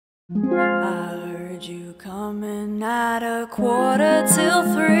I heard you coming at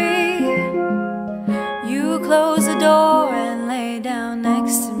 3:15. You closed the door and lay down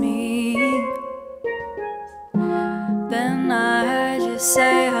next to me. Then I heard you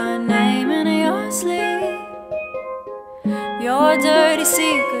say her name in your sleep. Your dirty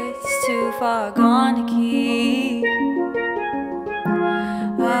secret's too far gone to keep.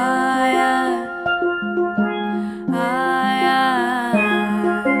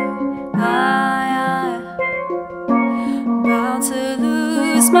 About to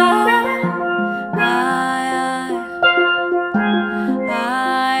lose my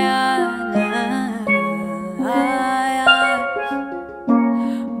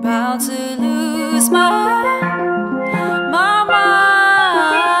about to lose my